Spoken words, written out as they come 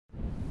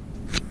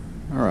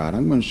Alright,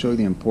 I'm going to show you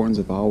the importance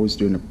of always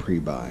doing a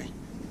pre-buy.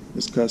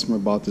 This customer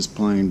bought this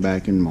plane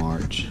back in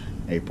March,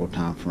 April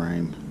time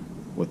frame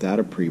without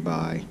a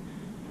pre-buy.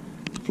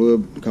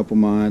 Flew a couple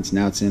months,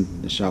 now it's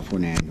in the shop for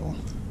an annual.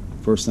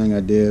 First thing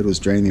I did was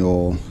drain the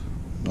oil.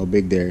 No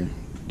big deal.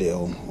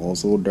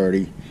 Oil's a little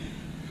dirty.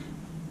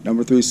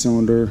 Number 3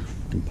 cylinder,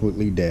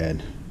 completely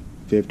dead.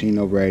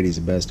 15/80 is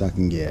the best I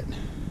can get.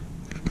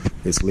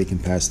 It's leaking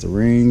past the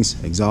rings,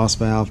 exhaust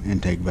valve,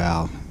 intake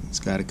valve.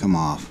 It's got to come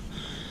off.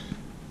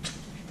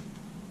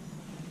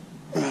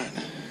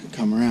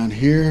 Come around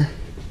here,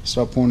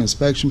 start pulling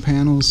inspection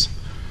panels,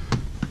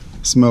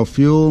 smell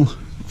fuel.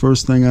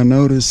 First thing I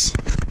notice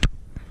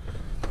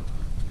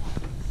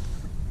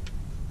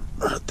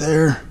right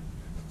there,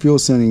 fuel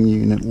sending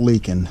unit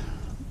leaking.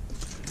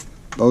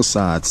 Both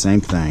sides,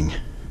 same thing.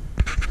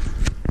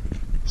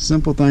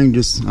 Simple thing,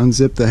 just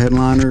unzip the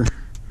headliner,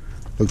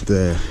 look at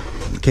the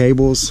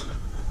cables.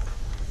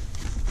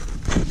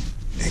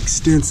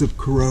 Extensive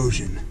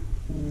corrosion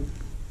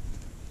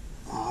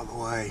all the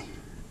way.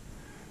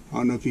 I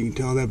don't know if you can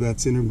tell that, but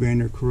that's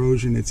intergranular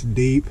corrosion. It's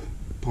deep.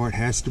 The part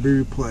has to be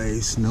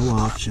replaced. No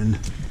option.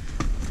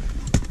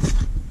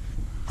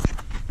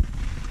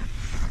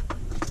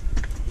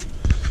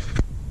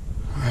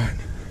 Alright.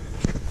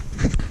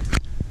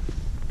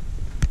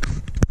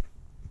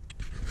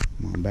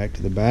 Going back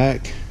to the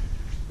back.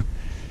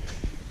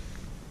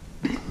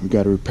 We've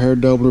got a repair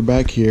doubler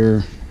back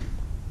here.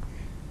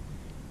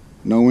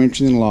 No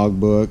entry in the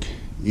logbook.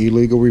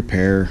 Illegal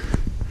repair.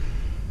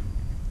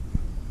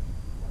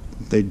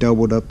 They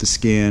doubled up the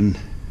skin,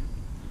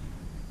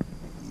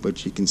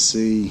 but you can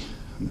see, I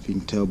don't know if you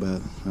can tell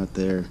about right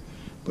there,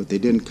 but they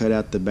didn't cut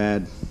out the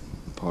bad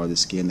part of the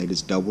skin. They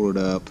just doubled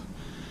it up,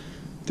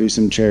 threw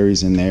some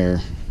cherries in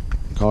there,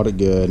 called it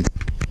good.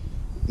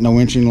 No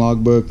entry in the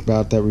logbook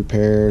about that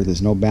repair.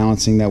 There's no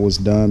balancing that was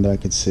done that I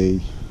could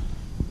see.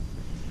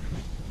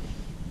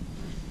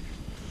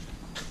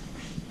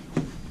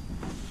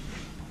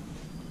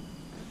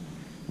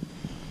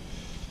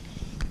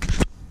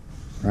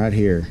 Right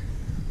here,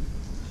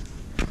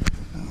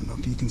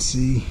 you can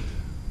see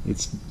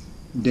it's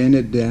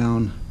dented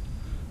down.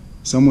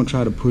 Someone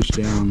tried to push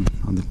down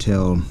on the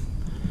tail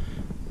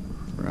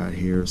right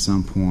here at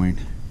some point.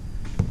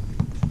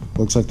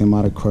 Looks like they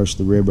might have crushed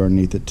the rib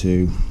underneath it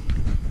too.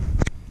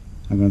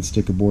 I'm going to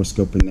stick a bore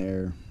scope in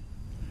there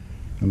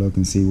and look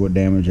and see what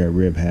damage that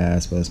rib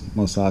has, but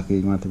most likely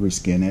you're going to have to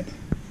reskin it.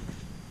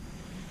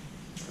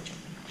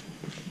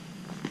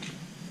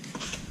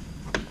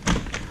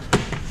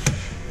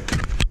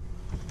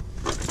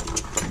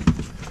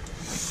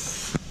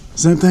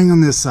 Same thing on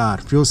this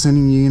side. Fuel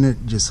sending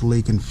unit just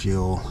leaking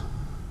fuel.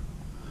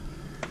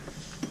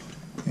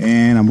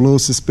 And I'm a little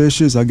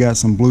suspicious. I got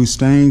some blue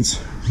stains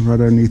right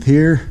underneath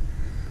here.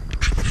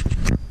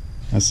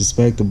 I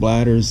suspect the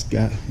bladder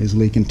is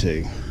leaking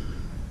too.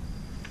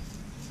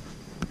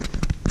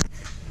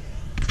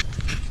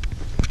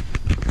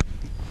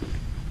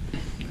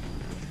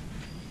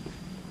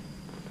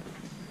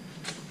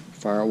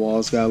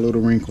 Firewall's got a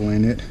little wrinkle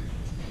in it.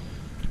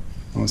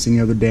 I don't see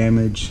any other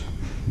damage.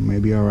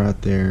 Maybe all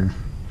right there.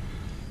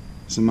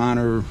 Some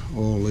minor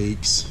oil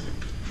leaks.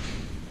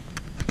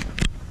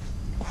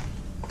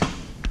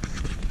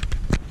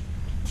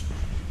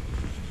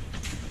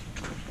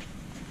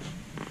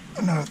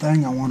 Another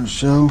thing I want to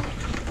show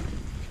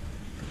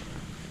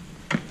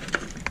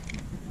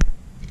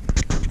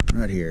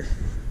right here.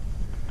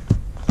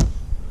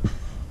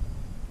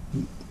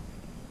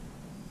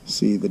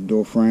 See the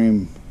door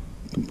frame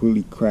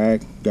completely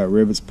cracked, got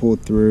rivets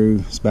pulled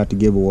through, it's about to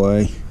give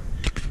away.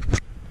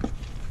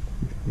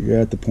 You're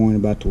at the point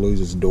about to lose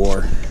his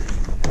door.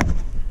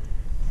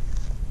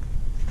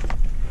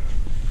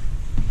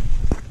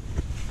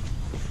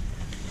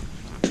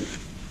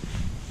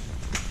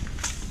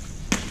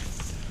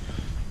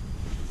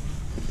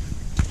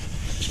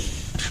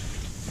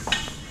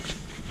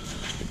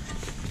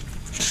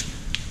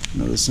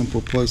 Another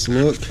simple place to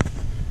look.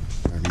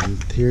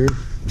 Underneath here.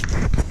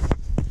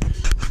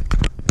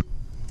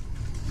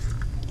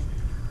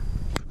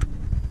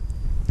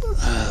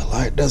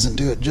 Light doesn't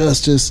do it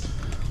justice.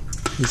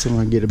 At least I'm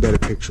going to get a better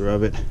picture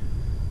of it.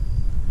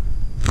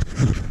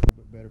 A little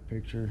bit better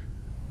picture.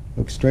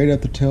 Look straight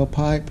at the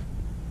tailpipe.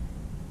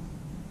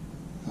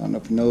 I don't know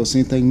if you notice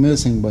anything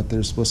missing, but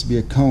there's supposed to be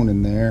a cone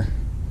in there.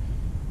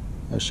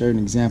 I'll show you an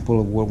example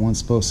of what one's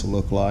supposed to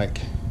look like.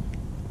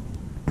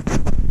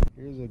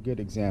 Here's a good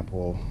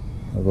example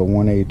of a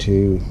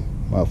 182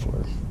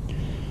 muffler.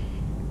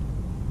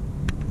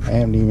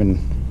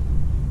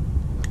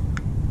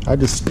 I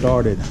just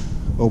started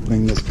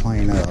opening this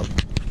plane up,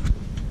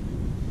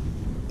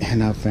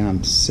 and I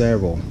found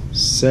several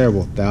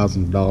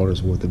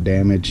 $1,000s worth of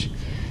damage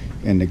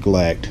and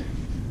neglect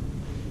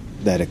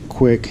that a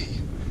quick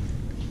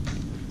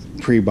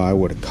pre-buy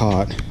would have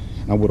caught.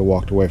 I would have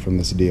walked away from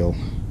this deal.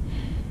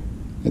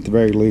 At the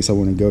very least, I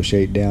would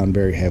negotiate down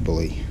very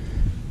heavily.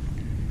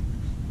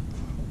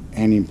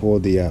 And he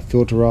pulled the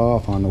filter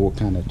off. I don't know what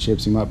kind of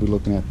chips you might be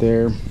looking at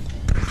there,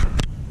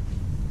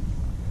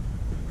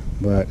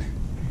 but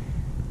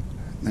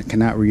I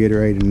cannot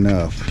reiterate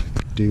enough,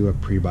 do a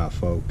pre-buy,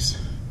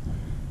 folks.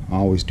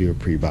 Always do a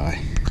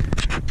pre-buy.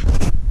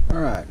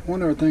 Alright,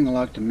 one other thing I'd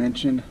like to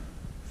mention,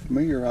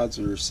 familiarize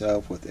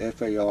yourself with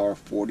FAR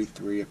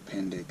 43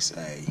 Appendix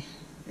A.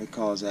 It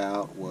calls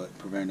out what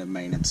preventive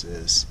maintenance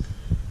is.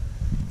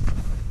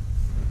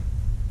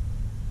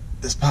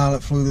 This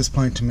pilot flew this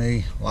plane to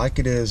me like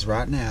it is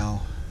right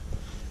now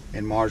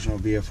in marginal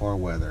VFR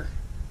weather.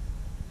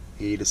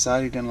 He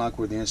decided he didn't like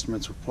where the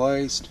instruments were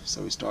placed,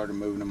 so he started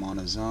moving them on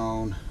his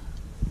own.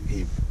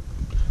 I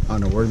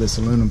don't know where this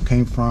aluminum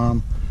came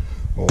from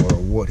or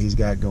what he's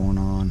got going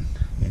on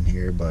in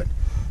here, but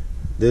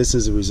this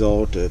is a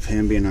result of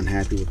him being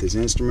unhappy with his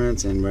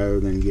instruments, and rather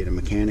than get a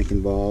mechanic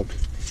involved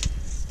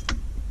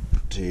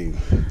to,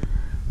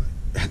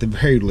 at the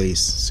very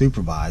least,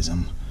 supervise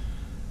him,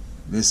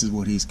 this is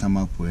what he's come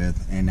up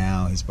with, and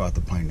now he's brought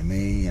the plane to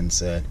me and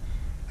said,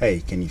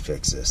 hey, can you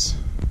fix this?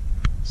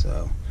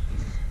 So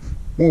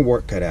more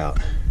work cut out.